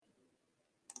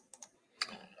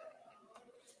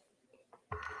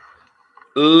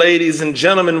Ladies and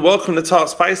gentlemen, welcome to Talk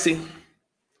Spicy.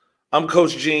 I'm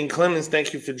Coach Gene Clemens.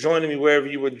 Thank you for joining me wherever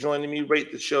you were joining me.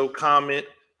 Rate the show, comment,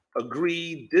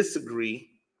 agree, disagree.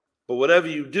 But whatever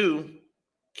you do,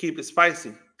 keep it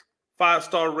spicy.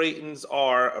 5-star ratings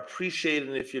are appreciated.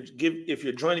 And if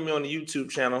you're joining me on the YouTube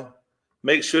channel,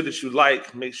 make sure that you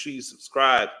like, make sure you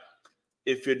subscribe.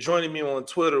 If you're joining me on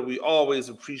Twitter, we always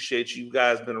appreciate you. You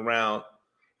guys been around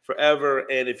forever.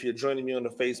 And if you're joining me on the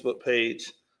Facebook page,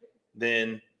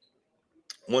 then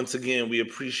once again, we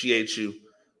appreciate you.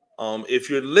 If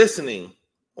you're listening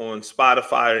on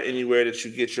Spotify or anywhere that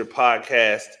you get your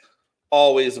podcast,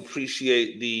 always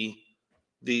appreciate the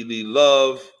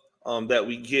love that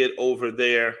we get over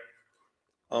there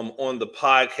on the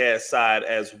podcast side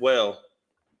as well.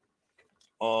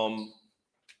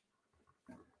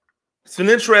 It's an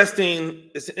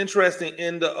interesting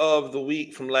end of the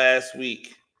week from last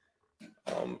week.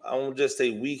 I won't just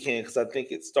say weekend because I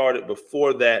think it started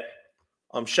before that.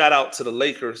 Shout out to the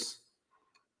Lakers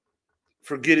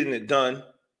for getting it done.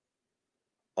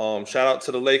 Shout out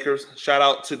to the Lakers. Shout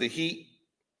out to the Heat.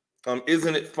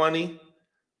 Isn't it funny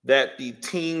that the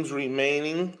teams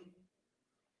remaining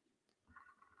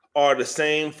are the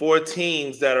same 4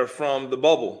 teams that are from the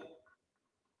bubble,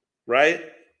 right?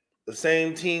 The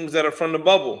same teams that are from the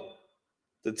bubble.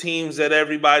 The teams that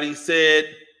everybody said,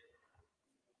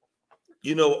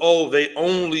 they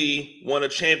only won a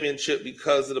championship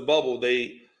because of the bubble.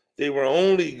 They were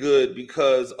only good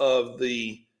because of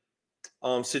the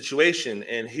situation.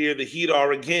 And here the Heat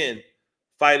are again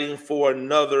fighting for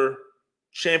another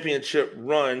championship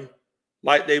run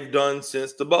like they've done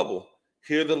since the bubble.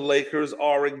 Here the Lakers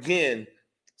are again,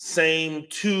 same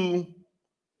 2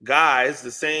 guys, the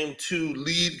same 2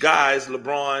 lead guys,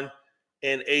 LeBron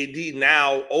and AD,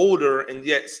 now older and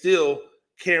yet still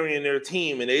carrying their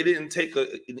team. And they didn't take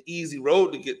an easy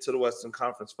road to get to the Western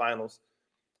Conference Finals.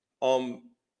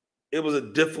 It was a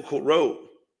difficult road.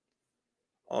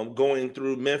 Going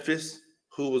through Memphis,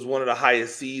 who was one of the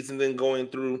highest seeds, and then going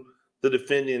through the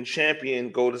defending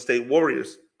champion Golden State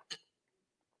Warriors.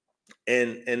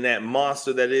 And that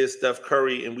monster that is Steph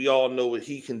Curry, and we all know what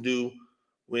he can do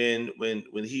when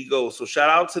he goes. So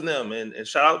shout out to them, and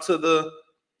shout out to the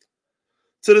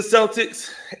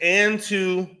Celtics and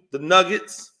to the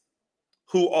Nuggets,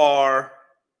 who are,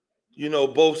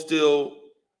 both still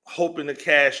hoping to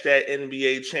cash that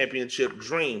NBA championship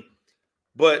dream.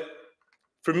 But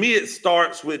for me, it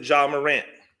starts with Ja Morant.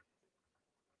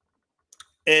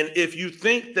 And if you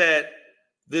think that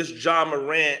this Ja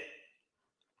Morant,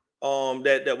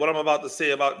 that what I'm about to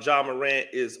say about Ja Morant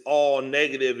is all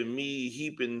negative and me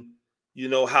heaping,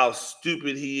 how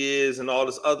stupid he is and all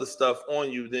this other stuff on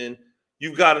you, then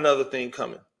you've got another thing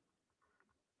coming.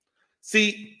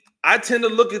 See, I tend to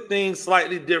look at things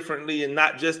slightly differently, and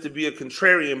not just to be a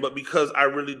contrarian, but because I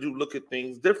really do look at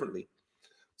things differently.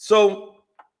 So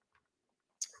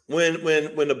when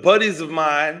the buddies of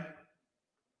mine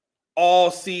all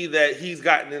see that he's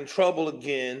gotten in trouble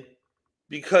again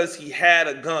because he had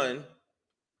a gun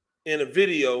in a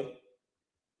video,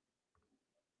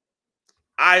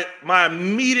 my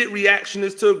immediate reaction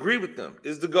is to agree with them,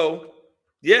 is to go,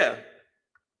 yeah,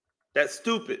 that's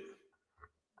stupid.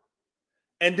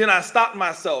 And then I stopped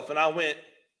myself and I went,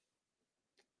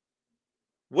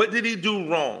 what did he do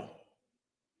wrong?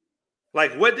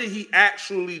 Like, what did he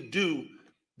actually do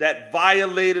that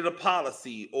violated a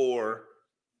policy or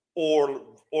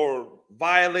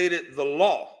violated the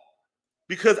law?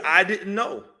 Because I didn't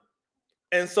know.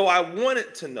 And so I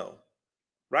wanted to know,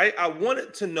 right? I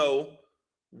wanted to know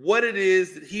what it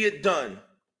is that he had done.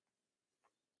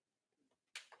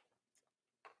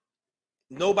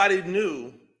 Nobody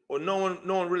knew, or no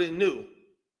one really knew,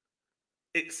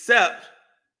 except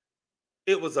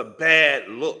it was a bad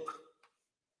look.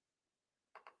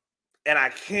 And I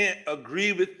can't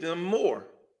agree with them more.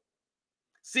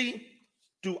 See,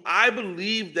 do I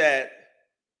believe that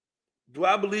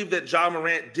Ja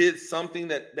Morant did something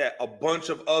that a bunch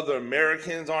of other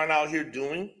Americans aren't out here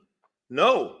doing?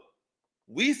 No.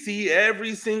 We see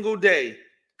every single day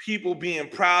people being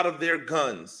proud of their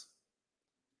guns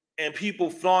and people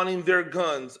flaunting their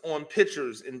guns on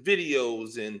pictures and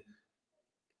videos, and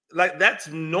like, that's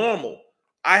normal.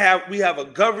 We have a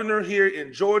governor here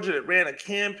in Georgia that ran a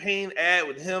campaign ad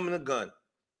with him and a gun.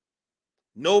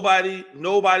 Nobody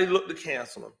looked to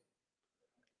cancel him.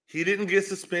 He didn't get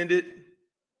suspended.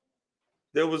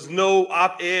 There was no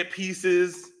op-ed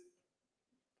pieces,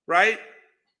 right?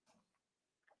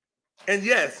 And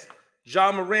yes,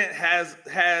 Ja Morant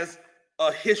has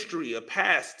a history, a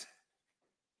past.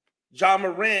 Ja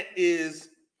Morant is,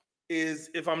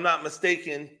 if I'm not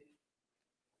mistaken,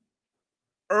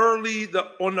 on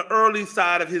the early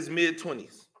side of his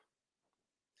mid-20s.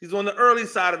 He's on the early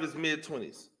side of his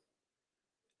mid-20s.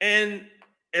 And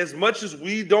as much as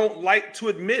we don't like to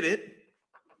admit it,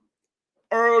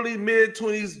 early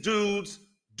mid-20s dudes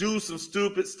do some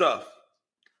stupid stuff.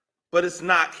 But it's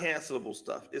not cancelable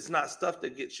stuff. It's not stuff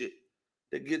that gets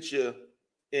you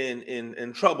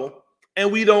in trouble.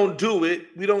 And we don't do it.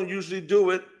 We don't usually do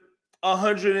it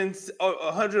 100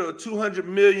 or 200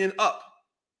 million up.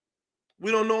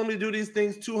 We don't normally do these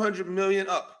things 200 million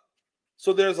up.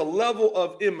 So there's a level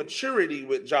of immaturity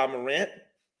with Ja Morant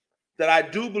that I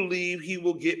do believe he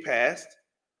will get past.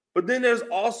 But then there's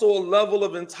also a level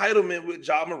of entitlement with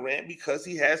Ja Morant because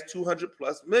he has 200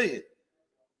 plus million.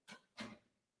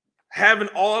 Having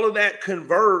all of that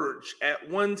converge at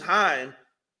one time,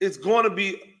 it's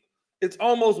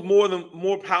almost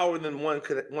more power than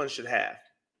one should have.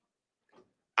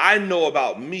 I know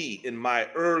about me in my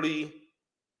early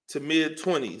to mid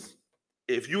 20s.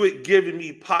 If you had given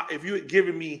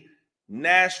me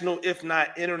national, if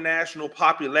not international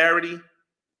popularity,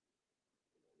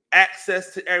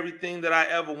 access to everything that I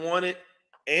ever wanted,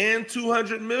 and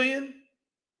 200 million,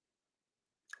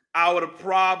 I would have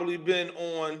probably been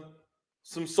on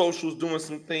some socials doing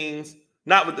some things,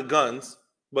 not with the guns,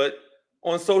 but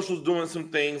on socials doing some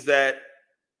things that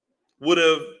would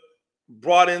have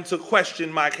brought into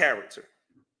question my character,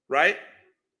 right?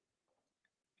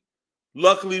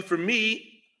 Luckily for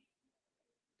me,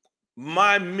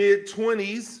 my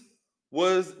mid-20s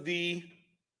was the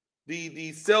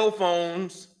cell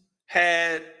phones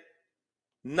had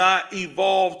not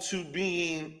evolved to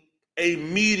being a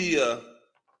media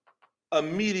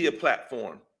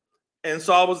platform. And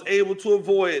so I was able to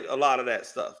avoid a lot of that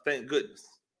stuff. Thank goodness.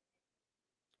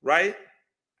 Right?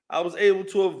 I was able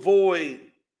to avoid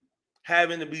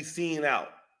having to be seen out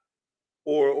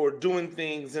or doing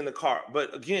things in the car.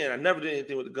 But again, I never did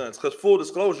anything with the guns because full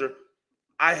disclosure,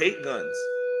 I hate guns.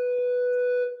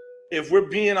 If we're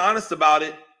being honest about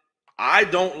it, I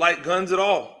don't like guns at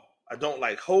all. I don't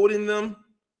like holding them.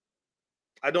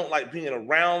 I don't like being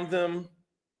around them.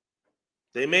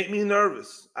 They make me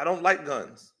nervous. I don't like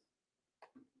guns.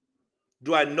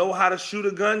 Do I know how to shoot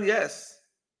a gun? Yes.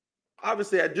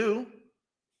 Obviously, I do.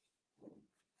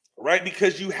 Right?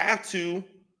 Because you have to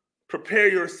prepare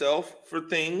yourself for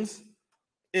things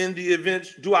in the event.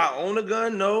 Do I own a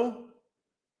gun? No.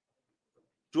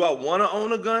 Do I want to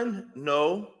own a gun?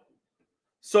 No.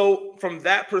 So from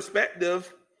that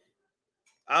perspective,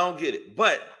 I don't get it.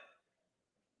 But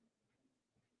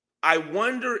I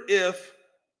wonder if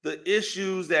the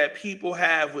issues that people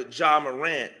have with Ja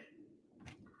Morant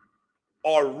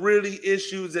are really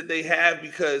issues that they have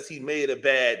because he made a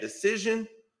bad decision,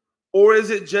 or is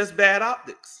it just bad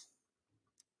optics?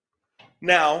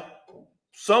 Now,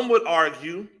 some would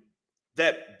argue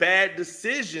that bad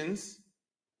decisions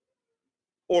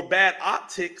or bad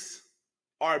optics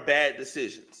are bad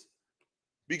decisions.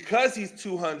 Because he's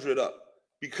 200 up,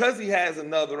 because he has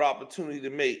another opportunity to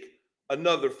make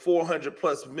another 400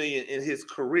 plus million in his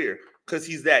career, because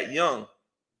he's that young,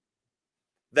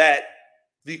 that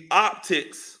the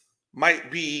optics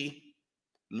might be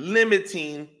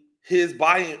limiting his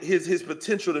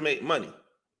potential to make money.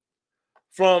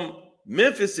 From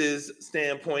Memphis's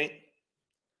standpoint,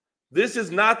 this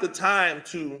is not the time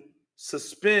to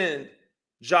suspend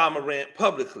Ja Morant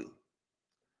publicly.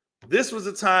 This was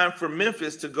a time for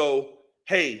Memphis to go,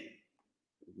 hey,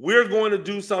 we're going to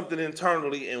do something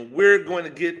internally and we're going to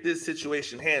get this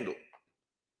situation handled.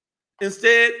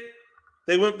 Instead,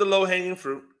 they went the low-hanging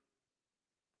fruit.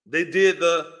 They did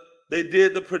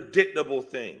the predictable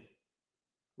thing,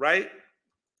 right?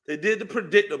 They did the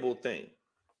predictable thing.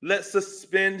 Let's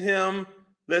suspend him.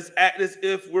 Let's act as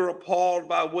if we're appalled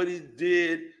by what he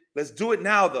did. Let's do it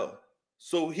now, though,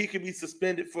 so he can be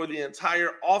suspended for the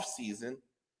entire offseason.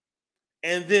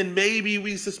 And then maybe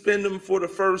we suspend him for the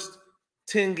first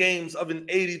 10 games of an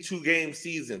 82-game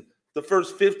season, the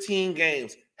first 15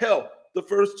 games, hell, the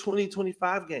first 20,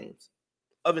 25 games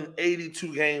of an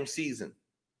 82-game season.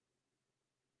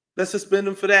 Let's suspend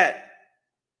him for that.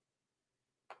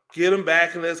 Get him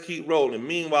back and let's keep rolling.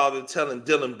 Meanwhile, they're telling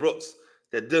Dylan Brooks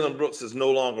that Dylan Brooks is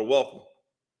no longer welcome.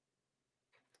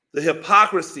 The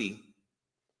hypocrisy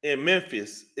in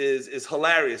Memphis is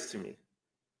hilarious to me.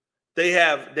 They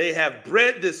have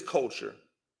bred this culture.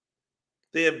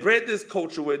 They have bred this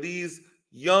culture where these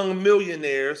young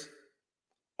millionaires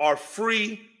are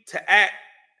free to act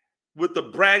with the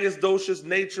braggadocious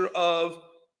nature of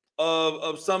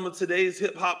some of today's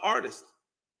hip hop artists,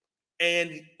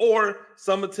 or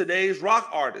some of today's rock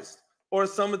artists, or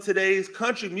some of today's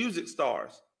country music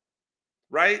stars,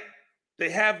 right? They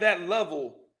have that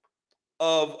level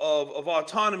of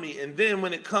autonomy. And then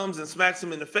when it comes and smacks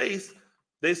them in the face,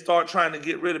 they start trying to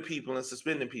get rid of people and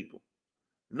suspending people.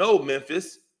 No,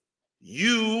 Memphis,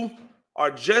 you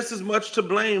are just as much to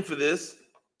blame for this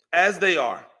as they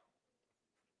are.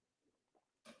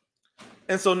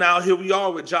 And so now here we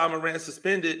are with Ja Morant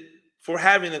suspended for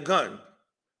having a gun.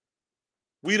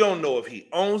 We don't know if he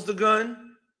owns the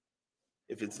gun,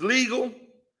 if it's legal,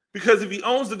 because if he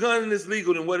owns the gun and it's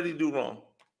legal, then what did he do wrong?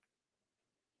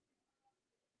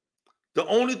 The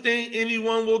only thing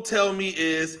anyone will tell me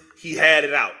is he had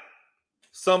it out.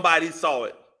 Somebody saw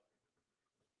it.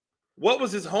 What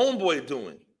was his homeboy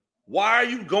doing? Why are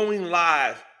you going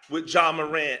live with Ja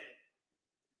Morant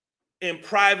in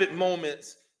private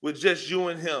moments with just you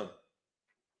and him?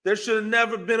 There should have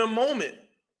never been a moment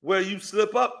where you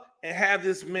slip up and have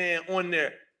this man on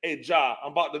there. Hey, Ja,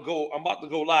 I'm about to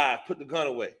go live. Put the gun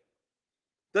away.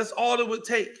 That's all it would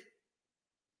take.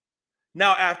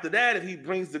 Now, after that, if he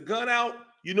brings the gun out,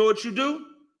 you know what you do?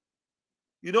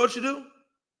 You know what you do?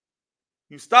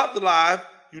 You stop the live,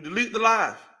 you delete the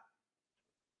live.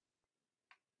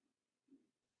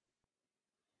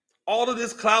 All of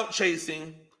this clout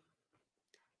chasing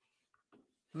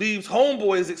leaves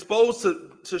homeboys exposed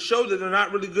to show that they're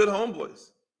not really good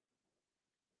homeboys.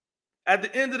 At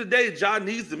the end of the day, Ja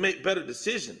needs to make better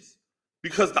decisions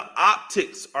because the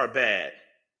optics are bad.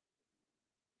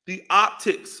 The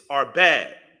optics are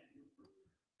bad.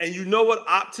 And you know what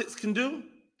optics can do?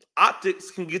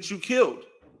 Optics can get you killed.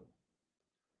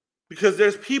 Because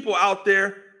there's people out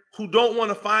there who don't want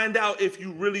to find out if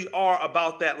you really are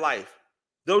about that life.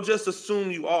 They'll just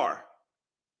assume you are.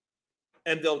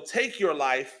 And they'll take your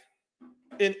life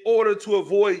in order to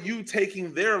avoid you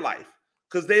taking their life.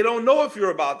 Because they don't know if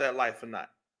you're about that life or not.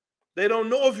 They don't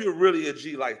know if you're really a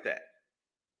G like that.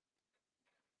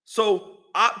 So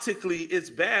optically, it's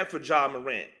bad for Ja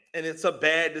Morant. And it's a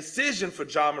bad decision for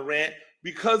Ja Morant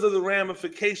because of the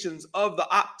ramifications of the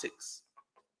optics.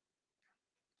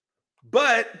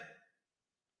 But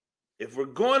if we're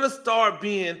going to start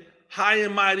being high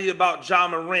and mighty about Ja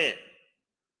Morant,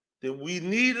 then we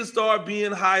need to start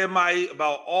being high and mighty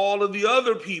about all of the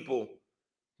other people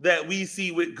that we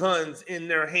see with guns in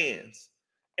their hands.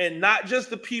 And not just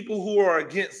the people who are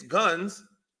against guns,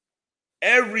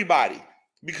 everybody.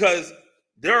 Because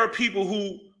there are people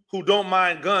who don't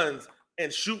mind guns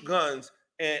and shoot guns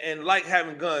and like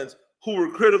having guns who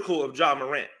were critical of Ja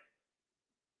Morant.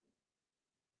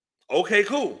 Okay,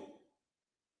 cool.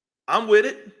 I'm with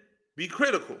it. Be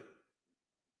critical.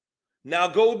 Now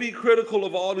go be critical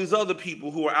of all these other people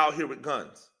who are out here with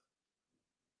guns.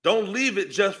 Don't leave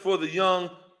it just for the young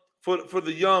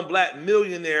black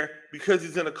millionaire because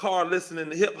he's in a car listening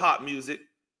to hip hop music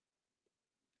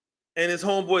and his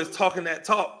homeboy is talking that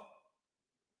talk.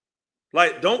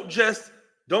 Like, don't just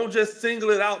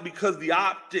single it out because the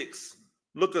optics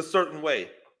look a certain way.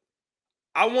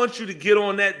 I want you to get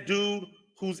on that dude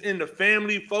who's in the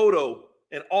family photo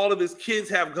and all of his kids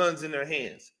have guns in their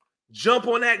hands. Jump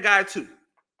on that guy too.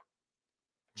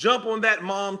 Jump on that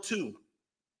mom too.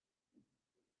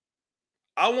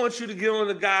 I want you to get on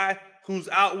the guy who's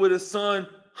out with his son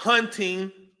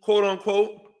hunting, quote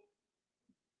unquote,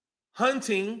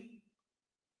 hunting,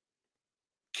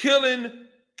 killing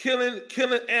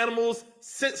animals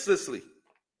senselessly.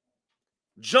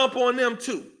 Jump on them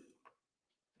too.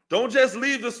 Don't just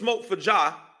leave the smoke for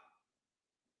Ja.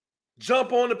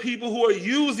 Jump on the people who are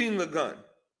using the gun.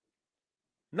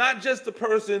 Not just the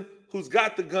person who's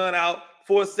got the gun out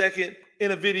for a second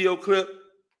in a video clip.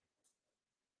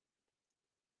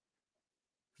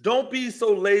 Don't be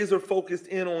so laser focused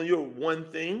in on your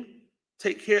one thing.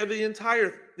 Take care of the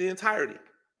entirety.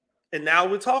 And now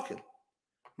we're talking.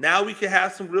 Now we can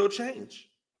have some real change.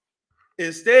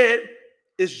 Instead,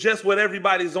 it's just what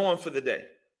everybody's on for the day.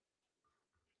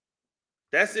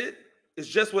 That's it. It's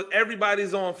just what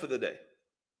everybody's on for the day.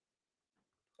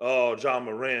 Oh, Ja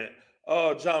Morant.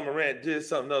 Oh, Ja Morant did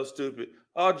something else stupid.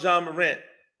 Oh, Ja Morant.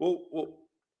 Well,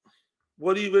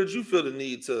 what did you feel the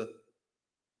need to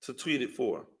tweet it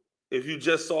for? If you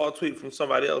just saw a tweet from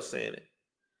somebody else saying it,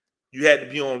 you had to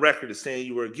be on record as saying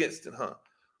you were against it, huh?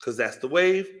 Because that's the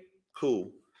wave.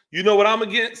 Cool. You know what I'm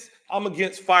against? I'm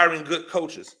against firing good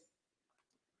coaches.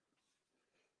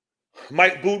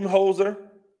 Mike Budenholzer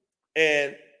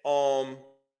and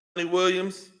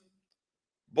Williams,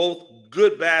 both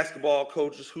good basketball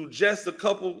coaches who just a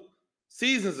couple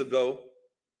seasons ago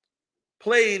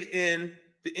played in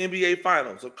the NBA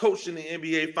Finals or coached in the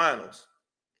NBA Finals.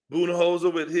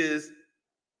 Budenholzer with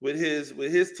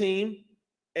his team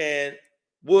and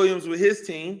Williams with his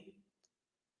team.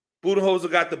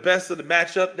 Budenholzer got the best of the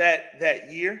matchup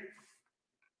that year.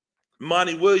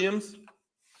 Monty Williams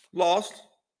lost.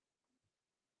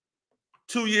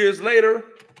 2 years later,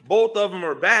 both of them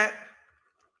are back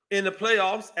in the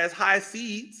playoffs as high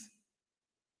seeds,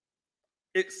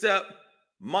 except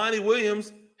Monty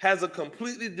Williams has a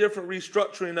completely different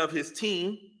restructuring of his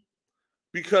team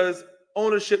because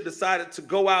ownership decided to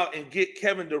go out and get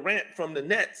Kevin Durant from the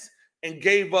Nets and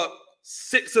gave up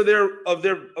 6 of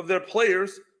their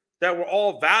players that were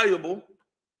all valuable,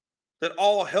 that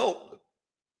all helped,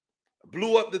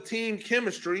 blew up the team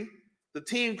chemistry, the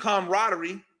team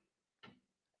camaraderie.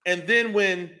 And then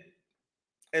when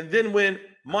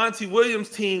Monty Williams'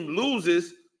 team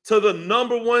loses to the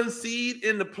number 1 seed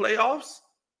in the playoffs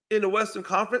in the Western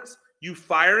Conference, you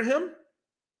fire him?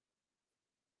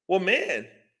 Well, man,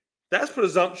 that's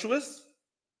presumptuous.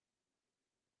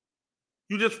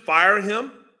 You just fire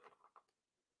him?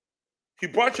 He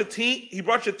brought your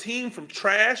team from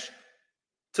trash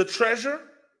to treasure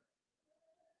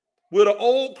with an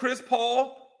old Chris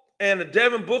Paul and a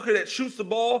Devin Booker that shoots the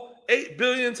ball 8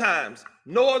 billion times.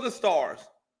 No other stars.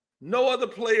 No other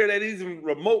player that even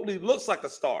remotely looks like a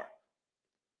star.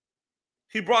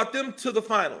 He brought them to the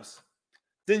finals.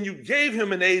 Then you gave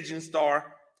him an aging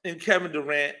star in Kevin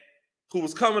Durant, who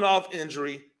was coming off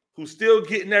injury, who's still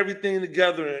getting everything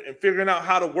together and figuring out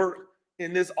how to work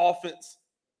in this offense.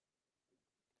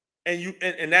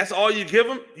 And that's all you give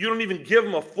him? You don't even give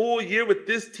him a full year with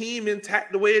this team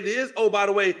intact the way it is? Oh, by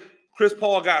the way, Chris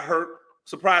Paul got hurt.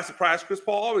 Surprise, surprise. Chris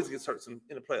Paul always gets hurt in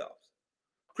the playoffs.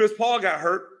 Chris Paul got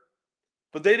hurt,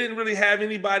 but they didn't really have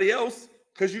anybody else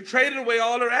because you traded away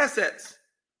all their assets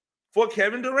for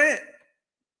Kevin Durant.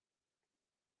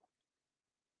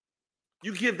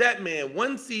 You give that man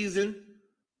 1 season,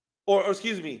 or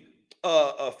excuse me,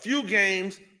 a few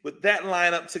games with that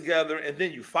lineup together, and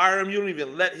then you fire him. You don't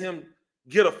even let him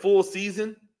get a full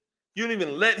season. You don't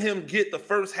even let him get the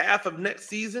first half of next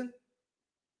season.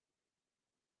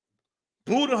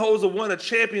 Budenholzer won a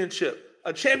championship.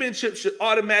 A championship should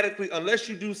automatically, unless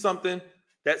you do something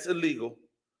that's illegal,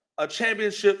 a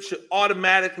championship should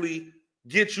automatically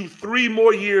get you 3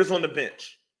 more years on the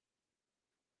bench.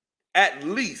 At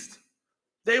least.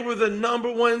 They were the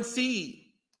number 1 seed.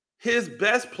 His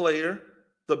best player,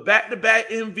 the back-to-back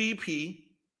MVP,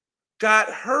 got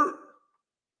hurt.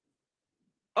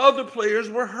 Other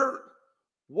players were hurt.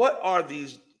 What are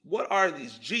these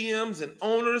GMs and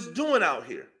owners doing out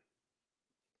here?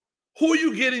 Who are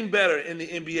you getting better in the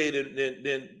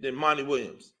NBA than Monty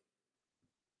Williams?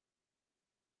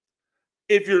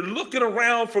 If you're looking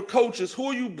around for coaches, who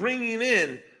are you bringing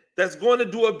in that's going to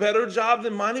do a better job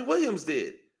than Monty Williams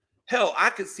did? Hell, I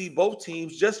could see both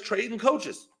teams just trading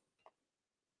coaches.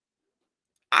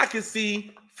 I could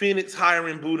see Phoenix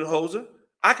hiring Budenholzer.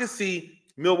 I could see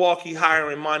Milwaukee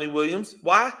hiring Monty Williams.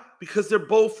 Why? Because they're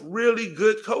both really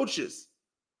good coaches.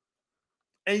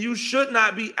 And you should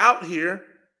not be out here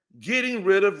getting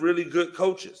rid of really good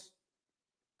coaches.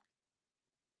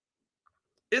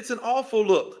 It's an awful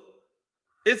look.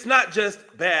 It's not just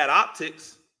bad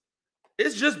optics.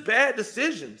 It's just bad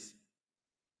decisions.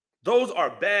 Those are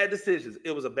bad decisions.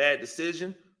 It was a bad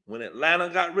decision when Atlanta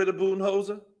got rid of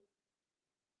Budenholzer.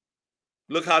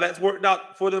 Look how that's worked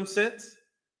out for them since,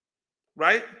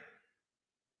 right?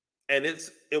 And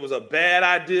it was a bad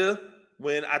idea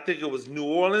when I think it was New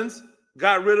Orleans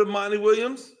got rid of Monty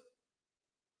Williams.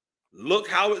 Look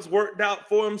how it's worked out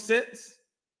for him since.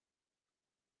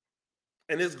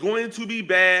 And it's going to be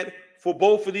bad for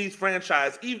both of these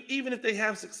franchises, even if they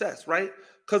have success, right?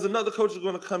 Because another coach is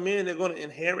going to come in, they're going to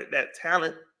inherit that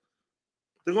talent.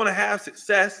 They're going to have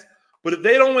success. But if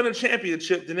they don't win a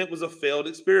championship, then it was a failed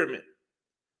experiment.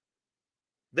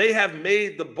 They have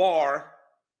made the bar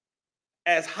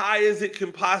as high as it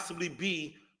can possibly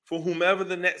be for whomever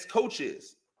the next coach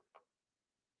is.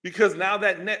 Because now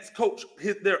that next coach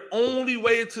hit their only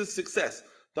way to success,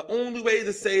 the only way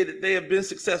to say that they have been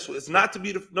successful is not to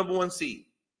be the number 1 seed.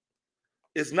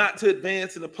 It's not to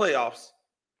advance in the playoffs.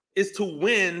 It's to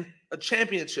win a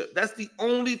championship. That's the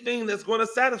only thing that's going to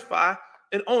satisfy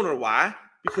an owner. Why?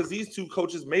 Because these 2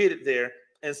 coaches made it there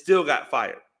and still got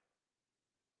fired.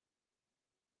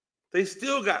 They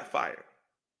still got fired.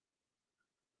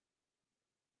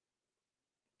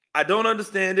 I don't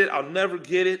understand it. I'll never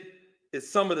get it. It's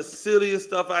some of the silliest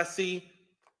stuff I see.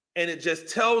 And it just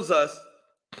tells us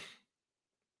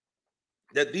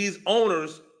that these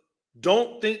owners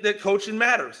don't think that coaching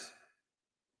matters.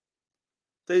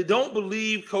 They don't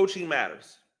believe coaching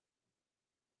matters.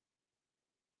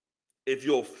 If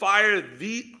you'll fire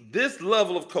this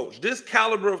level of coach, this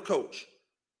caliber of coach,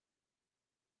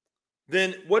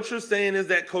 then what you're saying is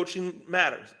that coaching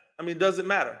matters. I mean, does it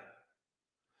matter?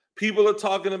 People are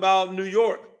talking about New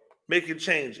York making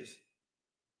changes.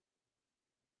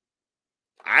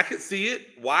 I could see it.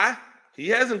 Why? He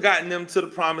hasn't gotten them to the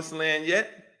promised land yet.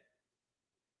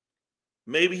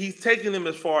 Maybe he's taking them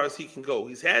as far as he can go.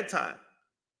 He's had time.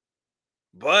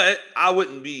 But I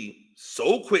wouldn't be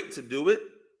so quick to do it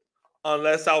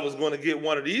unless I was going to get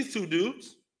one of these two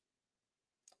dudes,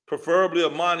 preferably a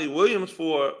Monty Williams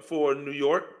for New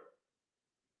York.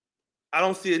 I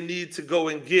don't see a need to go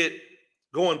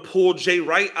and pull Jay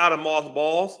Wright out of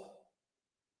mothballs.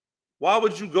 Why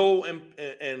would you go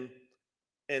and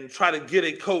try to get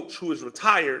a coach who is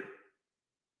retired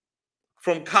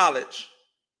from college,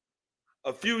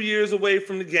 a few years away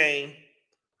from the game,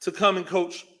 to come and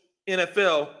coach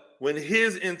NFL when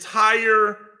his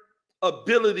entire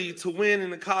ability to win in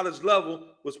the college level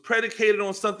was predicated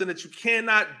on something that you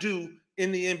cannot do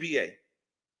in the NBA?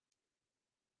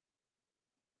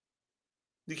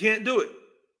 You can't do it.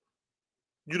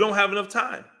 You don't have enough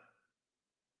time.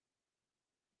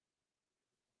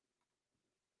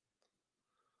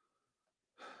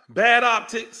 Bad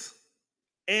optics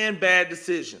and bad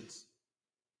decisions.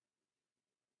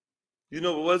 You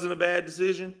know what wasn't a bad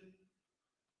decision?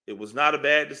 It was not a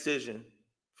bad decision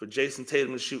for Jason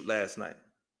Tatum to shoot last night.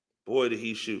 Boy, did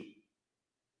he shoot.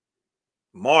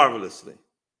 Marvelously.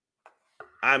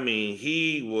 I mean,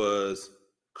 he was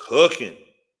cooking.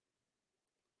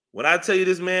 When I tell you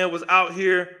this man was out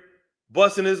here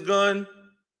busting his gun,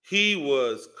 he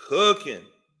was cooking.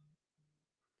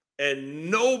 And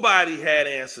nobody had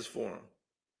answers for him.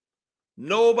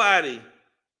 Nobody.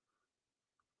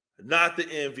 Not the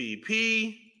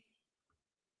MVP.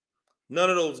 None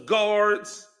of those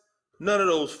guards. None of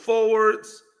those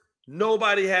forwards.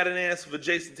 Nobody had an answer for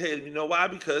Jason Tatum. You know why?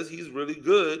 Because he's really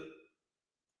good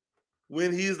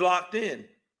when he's locked in.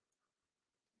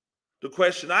 The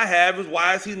question I have is,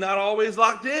 why is he not always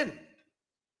locked in?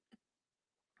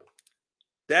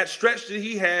 That stretch that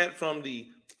he had from the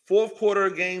fourth quarter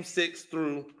of Game 6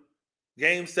 through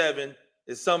Game 7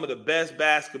 is some of the best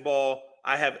basketball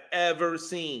I have ever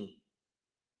seen.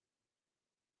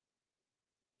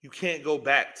 You can't go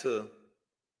back to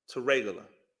regular.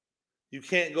 You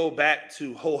can't go back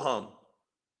to ho-hum.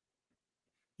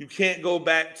 You can't go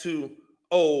back to,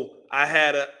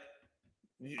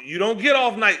 you don't get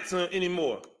off nights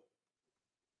anymore.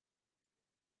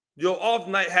 Your off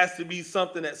night has to be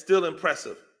something that's still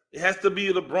impressive. It has to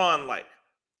be LeBron-like.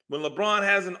 When LeBron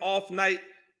has an off night,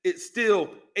 it's still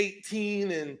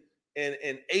 18 and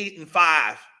 8 and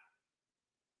 5.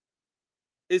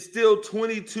 It's still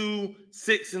 22,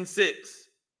 6 and 6.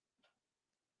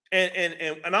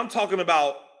 And I'm talking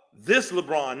about this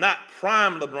LeBron, not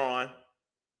prime LeBron.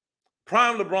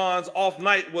 Prime LeBron's off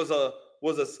night was a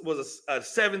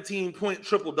 17-point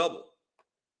triple-double.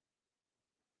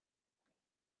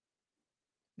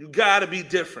 You got to be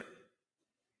different.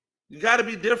 You got to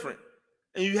be different.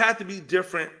 And you have to be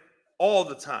different all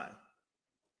the time.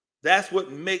 That's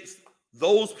what makes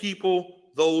those people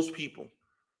those people.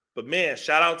 But man,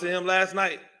 shout out to him last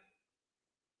night.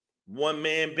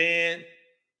 One-man band,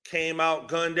 came out,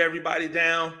 gunned everybody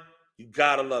down. You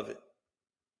got to love it.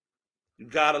 You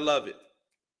got to love it.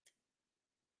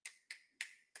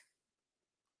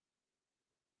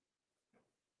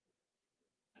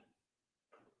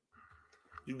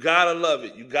 You got to love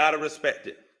it. You got to respect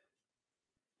it.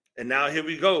 And now here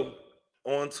we go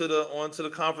on to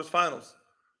the conference finals.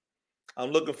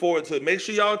 I'm looking forward to it. Make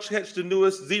sure y'all catch the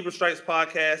newest Zebra Stripes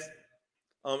podcast.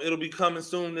 It'll be coming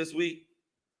soon this week.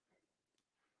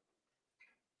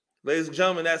 Ladies and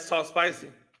gentlemen, that's Talk Spicy.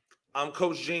 I'm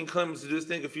Coach Gene Clemens. Do this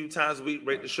thing a few times a week.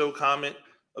 Rate the show, comment,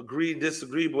 agree,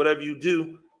 disagree, but whatever you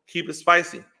do, keep it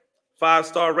spicy.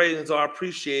 5-star ratings are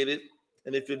appreciated.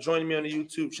 And if you're joining me on the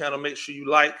YouTube channel, make sure you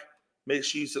like, make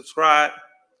sure you subscribe.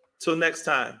 Till next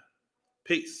time,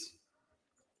 peace.